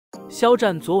肖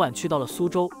战昨晚去到了苏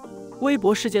州微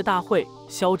博世界大会，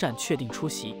肖战确定出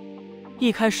席。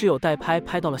一开始有代拍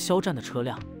拍到了肖战的车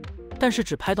辆，但是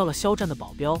只拍到了肖战的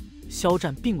保镖，肖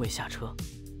战并未下车，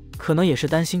可能也是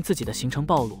担心自己的行程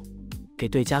暴露，给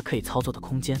对家可以操作的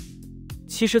空间。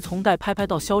其实从代拍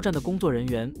到肖战的工作人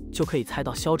员就可以猜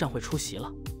到肖战会出席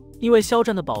了，因为肖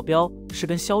战的保镖是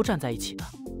跟肖战在一起的。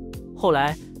后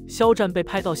来肖战被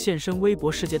拍到现身微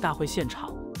博世界大会现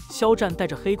场，肖战戴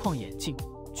着黑框眼镜，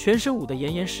全身捂得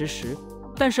严严实实，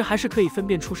但是还是可以分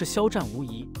辨出是肖战无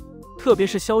疑。特别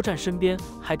是肖战身边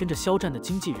还跟着肖战的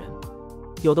经纪人。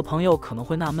有的朋友可能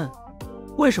会纳闷，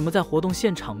为什么在活动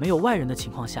现场没有外人的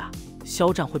情况下，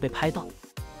肖战会被拍到？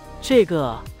这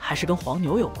个还是跟黄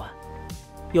牛有关。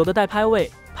有的代拍位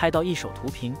拍到一手图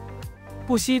屏，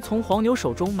不惜从黄牛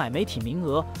手中买媒体名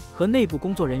额和内部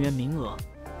工作人员名额，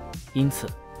因此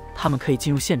他们可以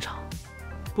进入现场。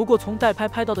不过从代拍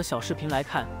拍到的小视频来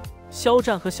看，肖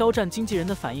战和肖战经纪人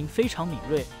的反应非常敏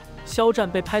锐。肖战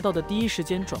被拍到的第一时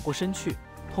间转过身去，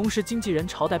同时经纪人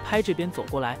朝代拍这边走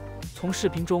过来。从视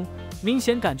频中明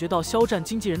显感觉到肖战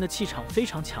经纪人的气场非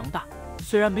常强大，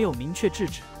虽然没有明确制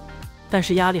止，但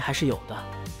是压力还是有的。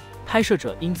拍摄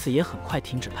者因此也很快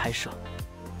停止拍摄。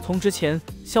从之前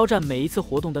肖战每一次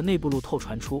活动的内部路透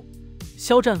传出，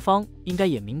肖战方应该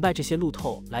也明白这些路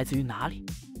透来自于哪里，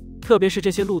特别是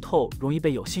这些路透容易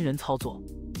被有心人操作，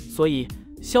所以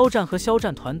肖战和肖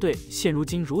战团队现如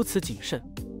今如此谨慎，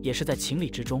也是在情理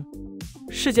之中。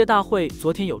世界大会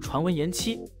昨天有传闻延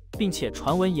期，并且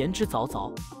传闻言之凿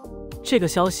凿，这个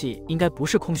消息应该不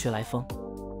是空穴来风。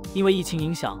因为疫情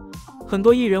影响，很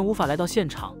多艺人无法来到现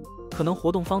场，可能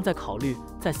活动方在考虑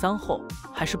再三后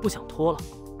还是不想拖了，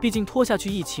毕竟拖下去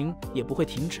疫情也不会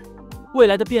停止，未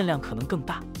来的变量可能更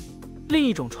大。另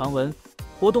一种传闻，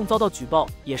活动遭到举报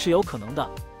也是有可能的，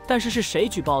但是是谁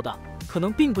举报的，可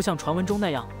能并不像传闻中那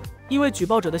样，因为举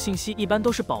报者的信息一般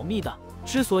都是保密的。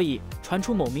之所以传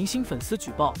出某明星粉丝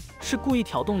举报，是故意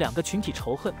挑动两个群体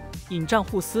仇恨，引战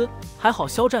互撕。还好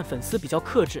肖战粉丝比较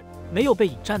克制，没有被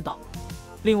引战到。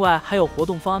另外还有活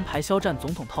动方安排肖战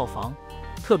总统套房，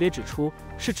特别指出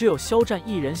是只有肖战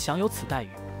一人享有此待遇。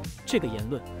这个言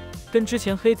论跟之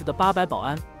前黑子的800保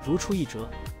安如出一辙，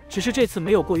只是这次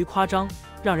没有过于夸张，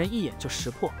让人一眼就识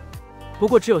破。不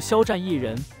过只有肖战一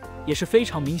人，也是非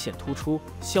常明显突出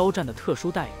肖战的特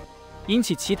殊待遇，引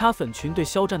起其他粉群对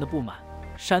肖战的不满，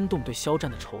煽动对肖战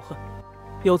的仇恨。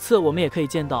有次我们也可以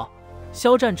见到，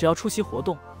肖战只要出席活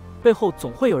动，背后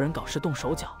总会有人搞事动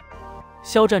手脚。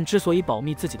肖战之所以保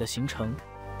密自己的行程，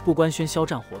不官宣肖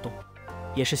战活动，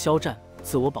也是肖战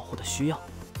自我保护的需要。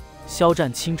肖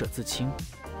战清者自清，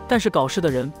但是搞事的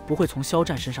人不会从肖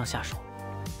战身上下手，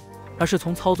而是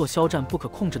从操作肖战不可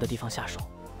控制的地方下手。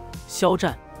肖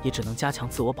战也只能加强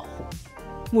自我保护。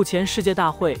目前世界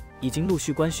大会已经陆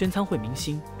续官宣参会明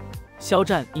星，肖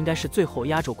战应该是最后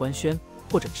压轴官宣，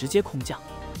或者直接空降。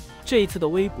这一次的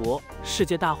微博世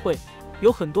界大会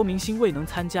有很多明星未能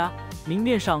参加，明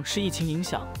面上是疫情影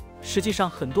响，实际上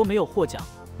很多没有获奖、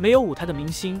没有舞台的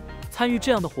明星参与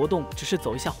这样的活动只是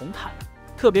走一下红毯。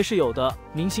特别是有的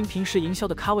明星平时营销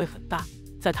的咖位很大，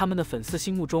在他们的粉丝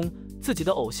心目中，自己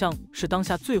的偶像是当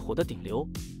下最火的顶流，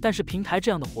但是平台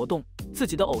这样的活动，自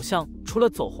己的偶像除了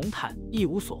走红毯一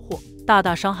无所获，大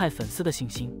大伤害粉丝的信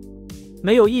心。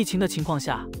没有疫情的情况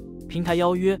下，平台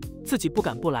邀约自己不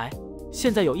敢不来，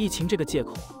现在有疫情这个借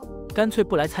口，干脆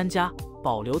不来参加，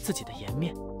保留自己的颜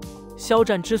面。肖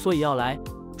战之所以要来，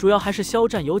主要还是肖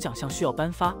战有奖项需要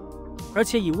颁发，而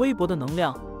且以微博的能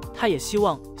量，他也希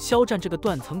望肖战这个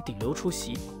断层顶流出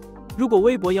席。如果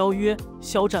微博邀约，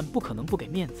肖战不可能不给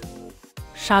面子。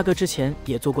沙哥之前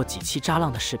也做过几期渣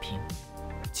浪的视频，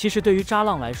其实对于渣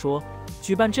浪来说，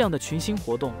举办这样的群星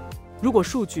活动，如果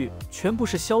数据全部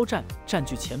是肖战占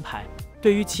据前排，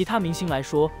对于其他明星来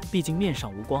说，毕竟面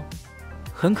上无光，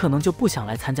很可能就不想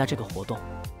来参加这个活动。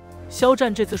肖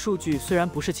战这次数据虽然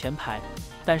不是前排，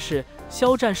但是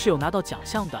肖战是有拿到奖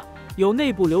项的，有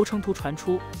内部流程图传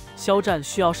出，肖战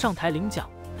需要上台领奖，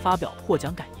发表获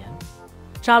奖感言。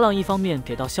渣浪一方面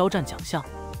给到肖战奖项，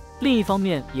另一方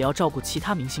面也要照顾其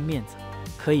他明星面子，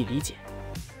可以理解。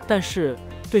但是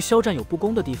对肖战有不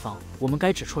公的地方，我们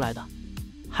该指出来的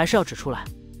还是要指出来。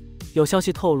有消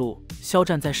息透露，肖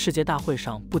战在世界大会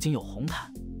上不仅有红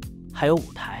毯，还有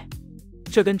舞台，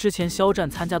这跟之前肖战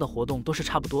参加的活动都是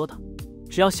差不多的。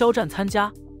只要肖战参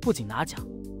加，不仅拿奖，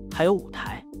还有舞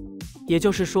台。也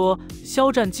就是说，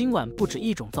肖战今晚不止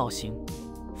一种造型，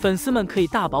粉丝们可以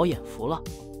大饱眼福了。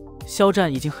肖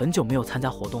战已经很久没有参加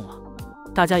活动了，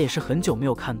大家也是很久没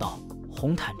有看到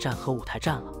红毯战和舞台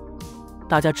战了。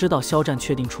大家知道肖战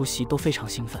确定出席都非常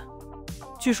兴奋。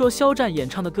据说肖战演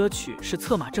唱的歌曲是《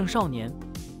策马正少年》，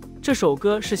这首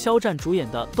歌是肖战主演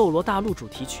的《斗罗大陆》主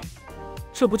题曲，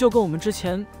这不就跟我们之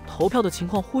前投票的情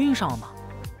况呼应上了吗？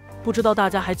不知道大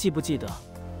家还记不记得，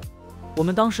我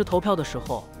们当时投票的时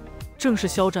候，正是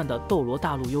肖战的《斗罗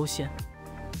大陆》优先。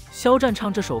肖战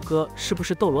唱这首歌是不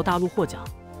是《斗罗大陆》获奖？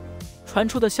传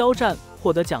出的肖战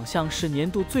获得奖项是年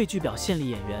度最具表现力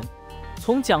演员，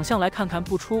从奖项来看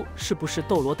不出是不是《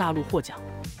斗罗大陆》获奖。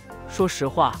说实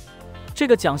话，这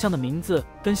个奖项的名字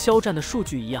跟肖战的数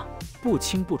据一样不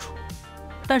清不楚，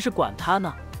但是管他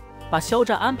呢，把肖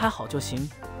战安排好就行。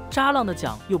渣浪的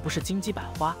奖又不是金鸡百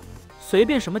花，随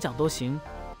便什么奖都行，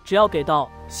只要给到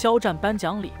肖战颁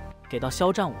奖礼，给到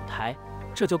肖战舞台，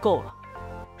这就够了。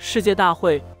世界大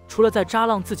会除了在渣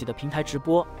浪自己的平台直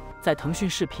播，在腾讯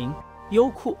视频、优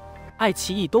酷、爱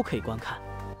奇艺都可以观看。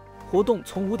活动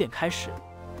从5点开始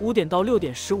，5点到6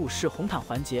点15是红毯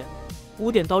环节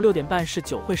，5点到6点半是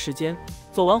酒会时间。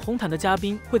走完红毯的嘉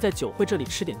宾会在酒会这里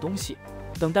吃点东西，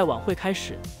等待晚会开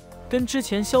始。跟之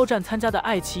前肖战参加的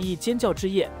爱奇艺尖叫之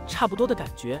夜差不多的感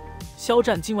觉。肖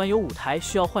战今晚有舞台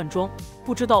需要换装，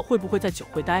不知道会不会在酒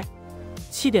会待。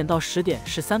7点到10点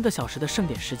是3个小时的盛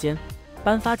典时间，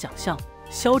颁发奖项，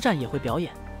肖战也会表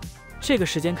演。这个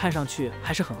时间看上去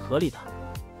还是很合理的。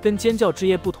跟尖叫之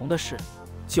夜不同的是，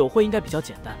酒会应该比较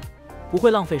简单，不会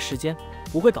浪费时间，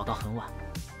不会搞到很晚。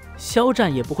肖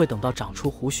战也不会等到长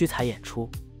出胡须才演出。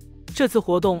这次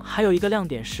活动还有一个亮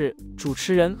点是，主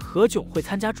持人何炅会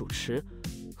参加主持。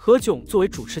何炅作为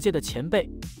主持界的前辈，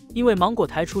因为芒果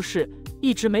台出事，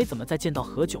一直没怎么再见到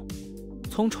何炅。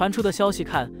从传出的消息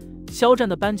看，肖战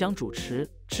的颁奖主持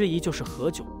之一就是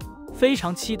何炅，非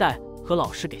常期待和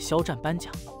老师给肖战颁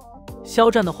奖。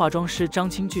肖战的化妆师张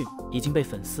清俊已经被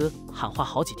粉丝喊话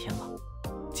好几天了。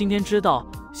今天知道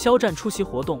肖战出席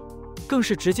活动，更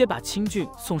是直接把清俊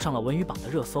送上了文娱榜的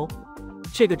热搜，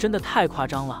这个真的太夸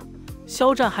张了。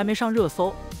肖战还没上热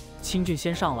搜，清俊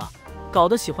先上了，搞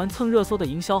得喜欢蹭热搜的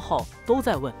营销号都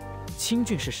在问清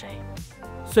俊是谁。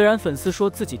虽然粉丝说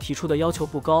自己提出的要求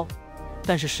不高，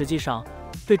但是实际上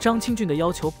对张清俊的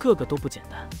要求个个都不简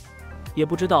单。也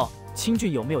不知道清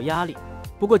俊有没有压力，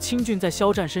不过清俊在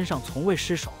肖战身上从未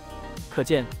失手，可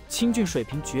见清俊水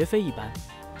平绝非一般。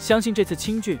相信这次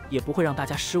清俊也不会让大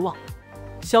家失望。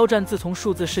肖战自从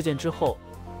数字事件之后，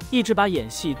一直把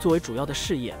演戏作为主要的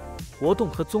事业，活动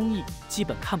和综艺基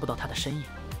本看不到他的身影。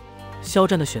肖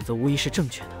战的选择无疑是正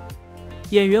确的，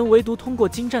演员唯独通过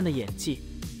精湛的演技、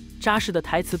扎实的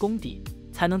台词功底，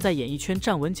才能在演艺圈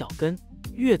站稳脚跟，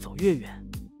越走越远。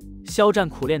肖战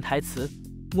苦练台词，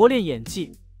磨练演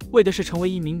技，为的是成为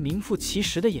一名名副其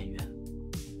实的演员，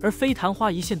而非昙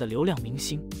花一现的流量明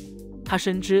星。他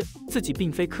深知自己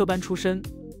并非科班出身，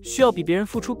需要比别人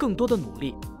付出更多的努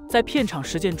力，在片场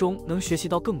实践中能学习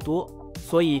到更多，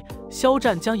所以肖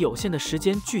战将有限的时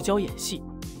间聚焦演戏。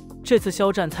这次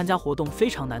肖战参加活动非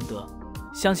常难得，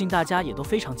相信大家也都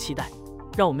非常期待，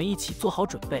让我们一起做好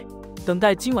准备，等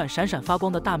待今晚闪闪发光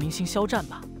的大明星肖战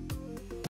吧。